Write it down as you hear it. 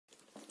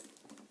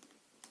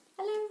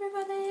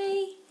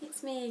everybody,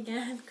 it's me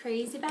again,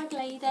 Crazy Bag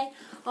Lady.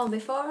 Oh, and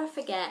before I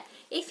forget,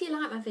 if you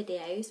like my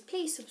videos,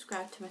 please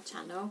subscribe to my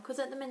channel, because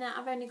at the minute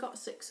I've only got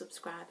 6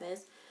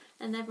 subscribers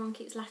and everyone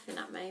keeps laughing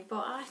at me,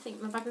 but I think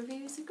my bag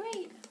reviews are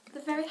great.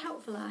 They're very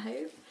helpful, I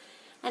hope.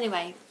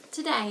 Anyway,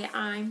 today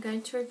I'm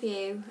going to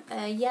review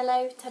a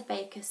yellow Ted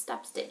Baker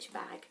stab stitch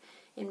bag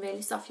in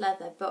really soft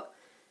leather, but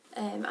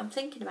I'm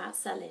thinking about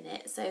selling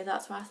it, so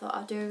that's why I thought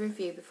I'll do a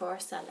review before I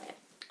sell it.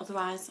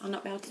 Otherwise I'll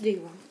not be able to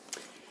do one.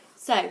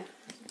 So,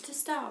 to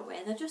start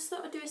with, I just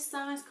thought I'd do a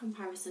size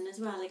comparison as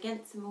well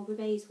against the Mulberry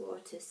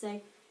Bayswater,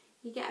 so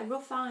you get a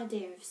rough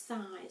idea of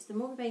size. The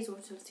Mulberry Bayswater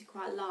is obviously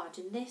quite large,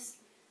 and this,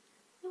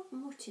 not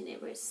much in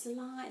it, but it's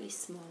slightly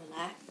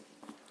smaller.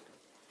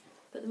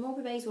 But the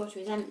Mulberry Bayswater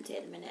is empty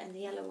at the minute, and the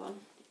yellow one,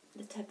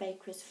 the Ted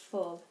Baker, is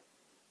full.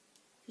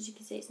 As you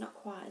can see, it's not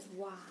quite as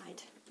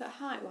wide, but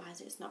height-wise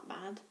it's not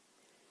bad.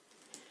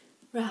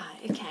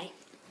 Right, okay.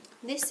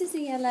 This is a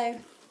yellow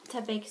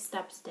Ted Baker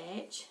stab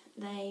stitch.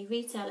 They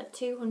retail at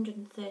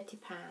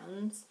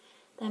 £230.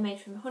 They're made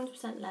from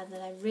 100% leather.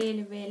 They're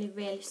really, really,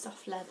 really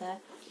soft leather.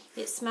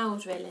 It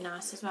smells really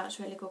nice as well. It's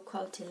really good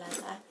quality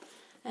leather.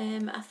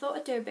 I thought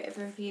I'd do a bit of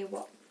a review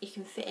what you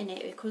can fit in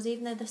it, because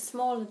even though they're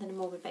smaller than a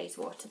Mulberry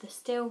Bayswater, they're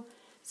still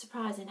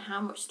surprising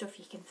how much stuff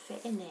you can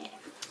fit in it.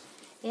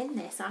 In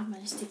this, I've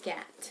managed to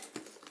get,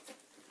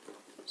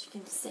 as you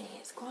can see,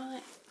 it's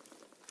quite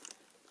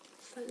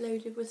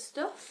loaded with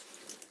stuff.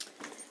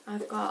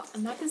 I've got a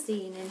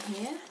magazine in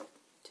here,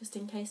 just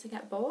in case I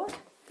get bored.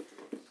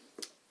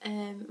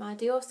 My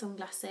Dior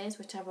sunglasses,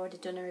 which I've already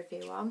done a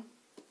review on.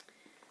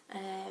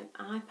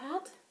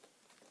 iPad.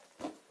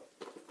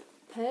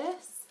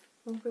 Purse,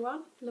 lovely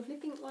one, lovely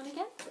pink one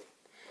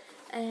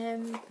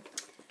again.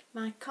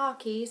 My car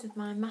keys with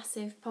my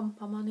massive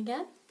pom-pom on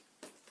again.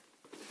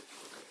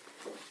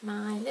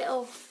 My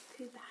little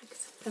poo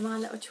bags for my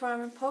little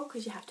Chihuahua and Pug,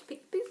 because you have to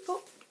pick the poop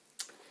up.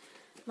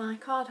 My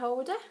card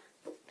holder.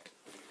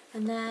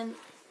 And then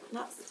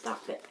that's that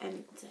bit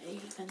empty,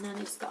 and then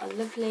it's got a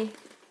lovely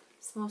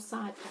small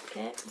side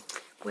pocket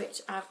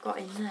which I've got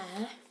in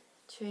there,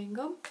 chewing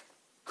gum,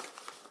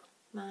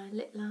 my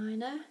lip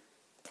liner,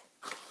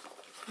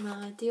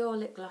 my Dior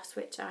lip gloss,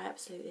 which I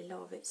absolutely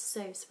love, it's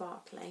so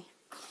sparkly,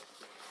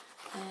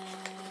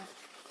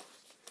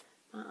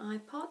 my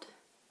iPod,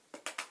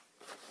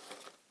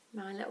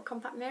 my little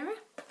compact mirror,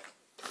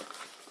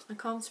 my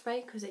calm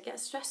spray because it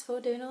gets stressful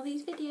doing all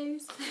these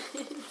videos.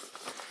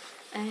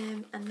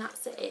 And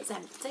that's it, it's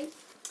empty.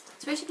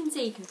 So as you can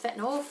see, you can fit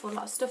an awful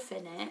lot of stuff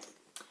in it.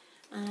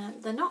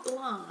 They're not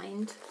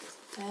lined,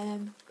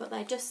 but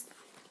they're just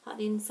like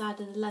the inside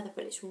of the leather,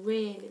 but it's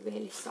really,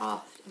 really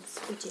soft and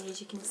squidgy. As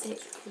you can see,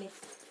 it's really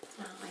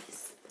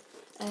nice.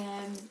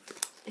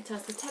 It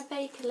has the Ted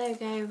Baker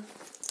logo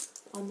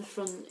on the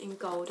front in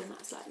gold, and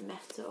that's like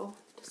metal,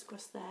 just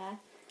across there.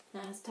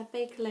 And it has Ted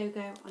Baker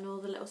logo on all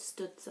the little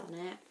studs on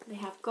it. They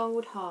have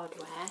gold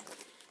hardware.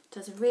 It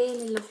has a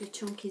really lovely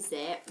chunky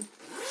zip,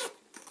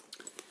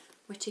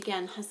 which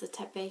again has the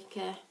Ted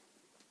Baker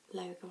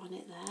logo on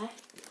it there.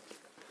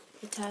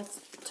 It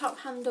has top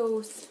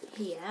handles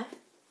here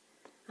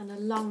and a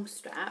long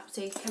strap,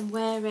 so you can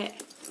wear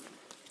it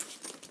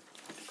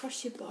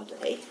across your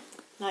body,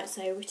 like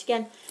so, which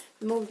again,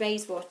 the Mulberry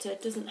Bayswater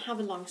doesn't have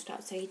a long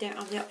strap, so you don't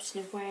have the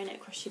option of wearing it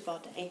across your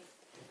body,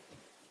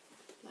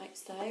 like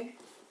so.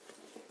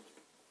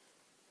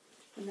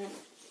 And then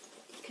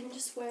you can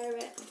just wear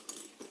it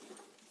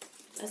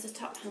as a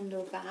top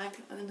handle bag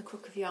on the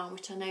crook of your arm,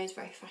 which I know is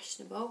very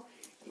fashionable.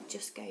 It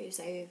just goes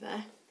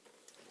over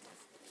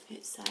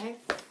it, so.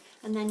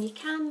 And then you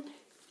can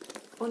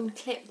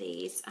unclip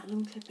these. I'll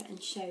unclip it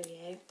and show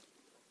you.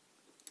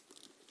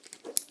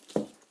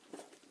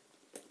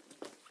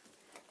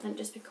 And it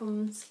just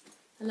becomes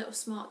a little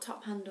smart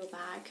top handle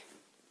bag.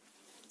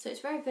 So it's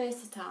very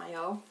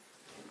versatile.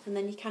 And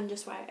then you can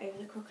just wear it over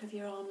the crook of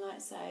your arm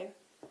like so.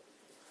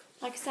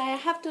 Like I say, I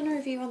have done a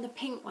review on the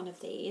pink one of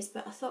these,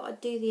 but I thought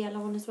I'd do the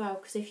yellow one as well,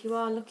 because if you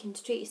are looking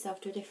to treat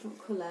yourself to a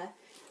different colour,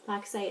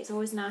 like I say, it's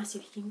always nice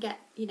if you can get,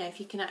 you know, if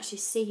you can actually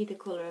see the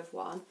colour of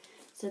one.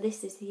 So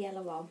this is the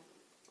yellow one.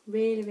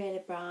 Really,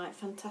 really bright,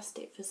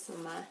 fantastic for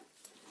summer.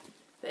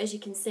 But as you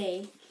can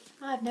see,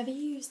 I've never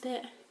used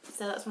it,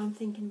 so that's why I'm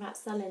thinking about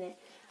selling it.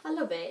 I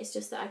love it, it's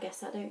just that I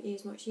guess I don't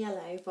use much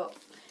yellow, but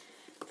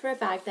for a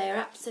bag they are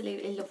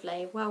absolutely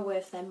lovely, well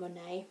worth their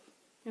money.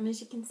 And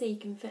as you can see, you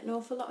can fit an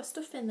awful lot of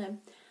stuff in them.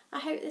 I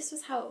hope this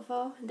was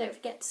helpful, and don't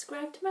forget to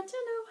subscribe to my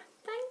channel.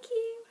 Thank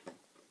you.